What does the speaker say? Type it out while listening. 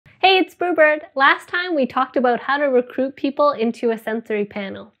Hey, it's Brewbird. Last time we talked about how to recruit people into a sensory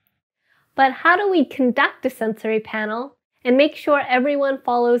panel. But how do we conduct a sensory panel and make sure everyone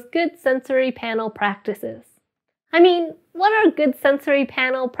follows good sensory panel practices? I mean, what are good sensory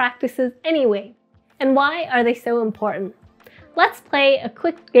panel practices anyway? And why are they so important? Let's play a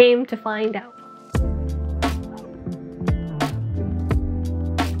quick game to find out.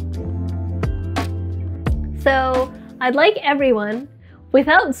 So, I'd like everyone,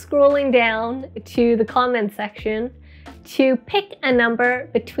 without scrolling down to the comment section, to pick a number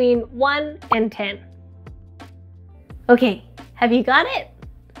between 1 and 10. Okay, have you got it?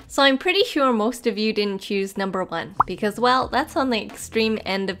 So I'm pretty sure most of you didn't choose number 1 because, well, that's on the extreme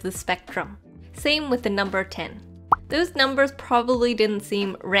end of the spectrum. Same with the number 10. Those numbers probably didn't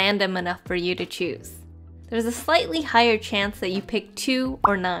seem random enough for you to choose. There's a slightly higher chance that you picked 2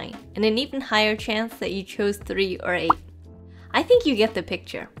 or 9, and an even higher chance that you chose 3 or 8. I think you get the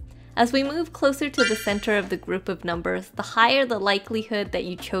picture. As we move closer to the center of the group of numbers, the higher the likelihood that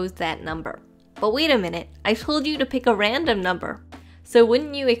you chose that number. But wait a minute, I told you to pick a random number. So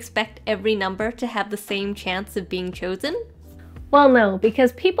wouldn't you expect every number to have the same chance of being chosen? Well, no,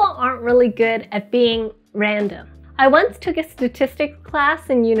 because people aren't really good at being random. I once took a statistics class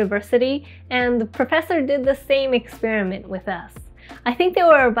in university, and the professor did the same experiment with us. I think there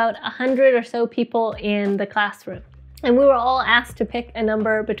were about 100 or so people in the classroom, and we were all asked to pick a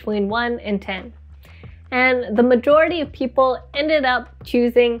number between 1 and 10. And the majority of people ended up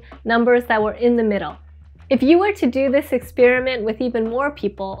choosing numbers that were in the middle. If you were to do this experiment with even more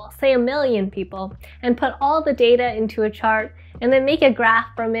people, say 1 million people, and put all the data into a chart and then make a graph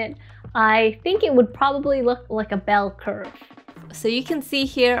from it, I think it would probably look like a bell curve. So you can see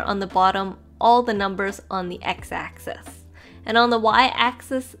here on the bottom all the numbers on the x-axis, and on the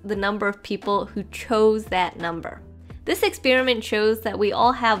y-axis the number of people who chose that number. This experiment shows that we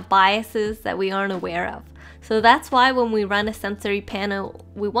all have biases that we aren't aware of. So that's why when we run a sensory panel,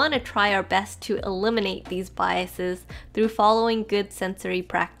 we want to try our best to eliminate these biases through following good sensory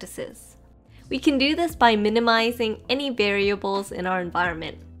practices. We can do this by minimizing any variables in our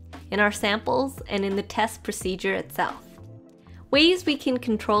environment, in our samples, and in the test procedure itself. Ways we can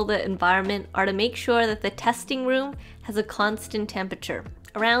control the environment are to make sure that the testing room has a constant temperature,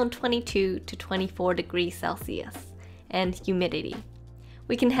 around 22 to 24 degrees Celsius, and humidity.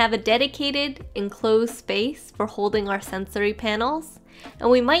 We can have a dedicated, enclosed space for holding our sensory panels, and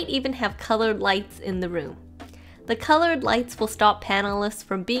we might even have colored lights in the room. The colored lights will stop panelists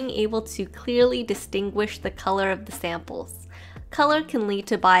from being able to clearly distinguish the color of the samples. Color can lead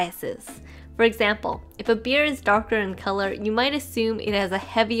to biases. For example, if a beer is darker in color, you might assume it has a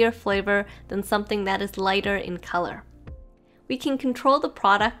heavier flavor than something that is lighter in color. We can control the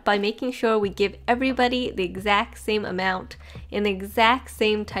product by making sure we give everybody the exact same amount in the exact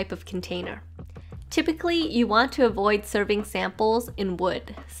same type of container. Typically, you want to avoid serving samples in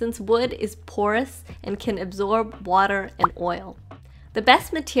wood, since wood is porous and can absorb water and oil. The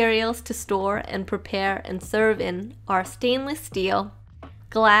best materials to store and prepare and serve in are stainless steel,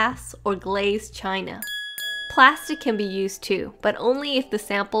 glass, or glazed china. Plastic can be used too, but only if the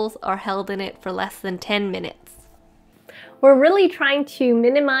samples are held in it for less than 10 minutes. We're really trying to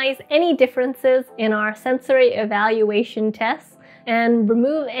minimize any differences in our sensory evaluation tests and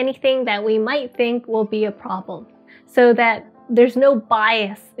remove anything that we might think will be a problem, so that there's no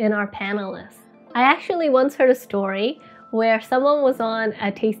bias in our panelists. I actually once heard a story where someone was on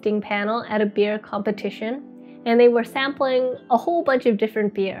a tasting panel at a beer competition, and they were sampling a whole bunch of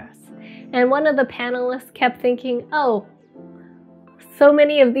different beers. And one of the panelists kept thinking, oh, so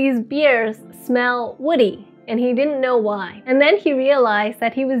many of these beers smell woody, and he didn't know why. And then he realized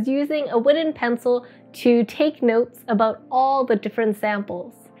that he was using a wooden pencil to take notes about all the different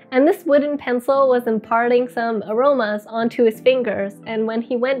samples. And this wooden pencil was imparting some aromas onto his fingers, and when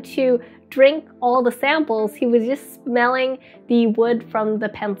he went to drink all the samples, he was just smelling the wood from the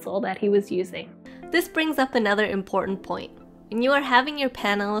pencil that he was using. This brings up another important point. When you are having your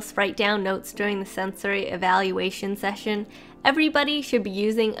panelists write down notes during the sensory evaluation session, everybody should be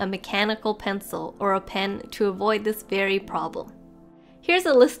using a mechanical pencil or a pen to avoid this very problem. Here's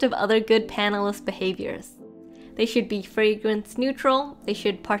a list of other good panelist behaviors. They should be fragrance neutral, they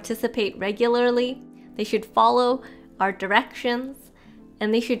should participate regularly, they should follow our directions,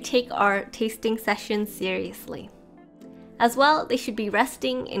 and they should take our tasting session seriously. As well, they should be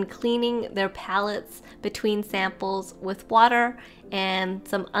resting and cleaning their palates between samples with water and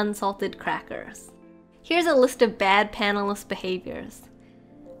some unsalted crackers. Here's a list of bad panelist behaviors.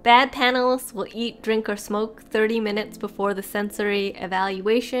 Bad panelists will eat, drink, or smoke 30 minutes before the sensory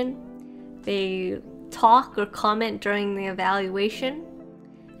evaluation. They talk or comment during the evaluation.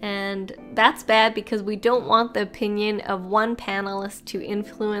 And that's bad because we don't want the opinion of one panelist to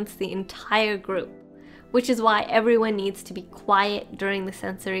influence the entire group, which is why everyone needs to be quiet during the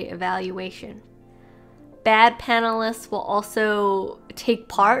sensory evaluation. Bad panelists will also take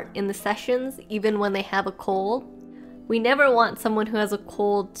part in the sessions even when they have a cold. We never want someone who has a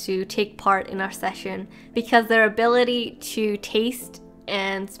cold to take part in our session because their ability to taste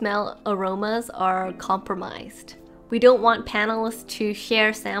and smell aromas are compromised. We don't want panelists to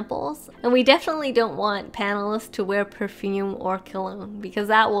share samples, and we definitely don't want panelists to wear perfume or cologne because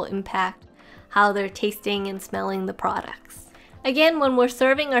that will impact how they're tasting and smelling the products. Again, when we're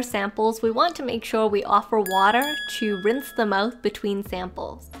serving our samples, we want to make sure we offer water to rinse the mouth between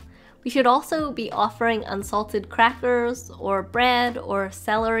samples. We should also be offering unsalted crackers or bread or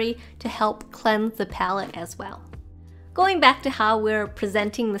celery to help cleanse the palate as well. Going back to how we're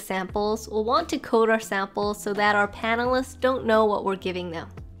presenting the samples, we'll want to code our samples so that our panelists don't know what we're giving them.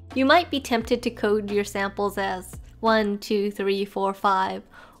 You might be tempted to code your samples as 1, 2, 3, 4, 5,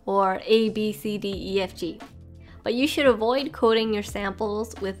 or A, B, C, D, E, F, G. But you should avoid coding your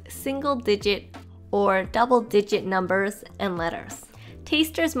samples with single-digit or double-digit numbers and letters.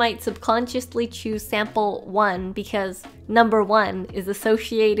 Tasters might subconsciously choose sample 1 because number 1 is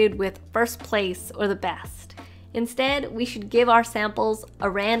associated with first place or the best. Instead, we should give our samples a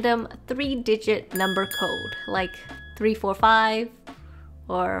random 3-digit number code, like 345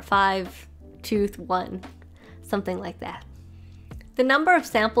 or 521, something like that. The number of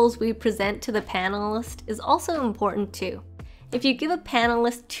samples we present to the panelist is also important too. If you give a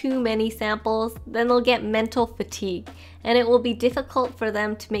panelist too many samples, then they'll get mental fatigue, and it will be difficult for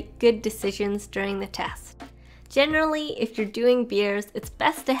them to make good decisions during the test. Generally, if you're doing beers, it's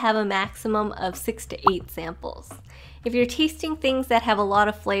best to have a maximum of 6 to 8 samples. If you're tasting things that have a lot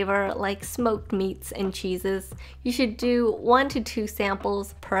of flavor, like smoked meats and cheeses, you should do 1 to 2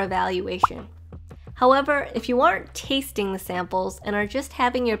 samples per evaluation. However, if you aren't tasting the samples and are just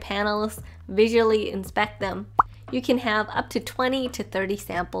having your panelists visually inspect them, you can have up to 20 to 30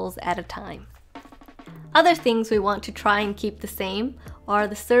 samples at a time. Other things we want to try and keep the same are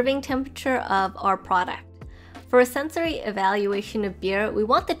the serving temperature of our product. For a sensory evaluation of beer, we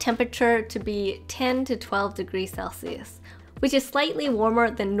want the temperature to be 10 to 12 degrees Celsius, which is slightly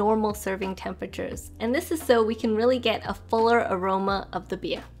warmer than normal serving temperatures, and this is so we can really get a fuller aroma of the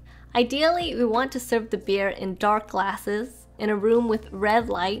beer. Ideally, we want to serve the beer in dark glasses in a room with red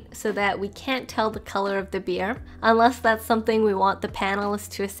light so that we can't tell the color of the beer, unless that's something we want the panelists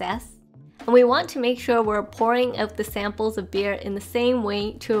to assess. And we want to make sure we're pouring out the samples of beer in the same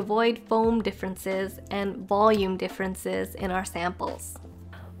way to avoid foam differences and volume differences in our samples.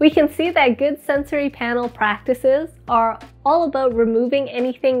 We can see that good sensory panel practices are all about removing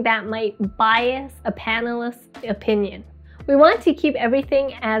anything that might bias a panelist's opinion. We want to keep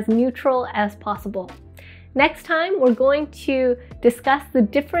everything as neutral as possible. Next time, we're going to discuss the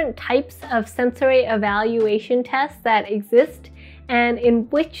different types of sensory evaluation tests that exist and in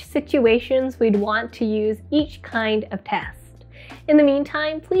which situations we'd want to use each kind of test. In the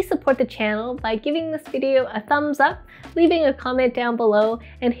meantime, please support the channel by giving this video a thumbs up, leaving a comment down below,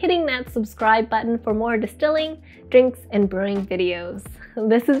 and hitting that subscribe button for more distilling, drinks, and brewing videos.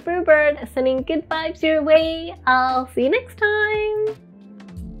 This is Brewbird, sending good vibes your way. I'll see you next time!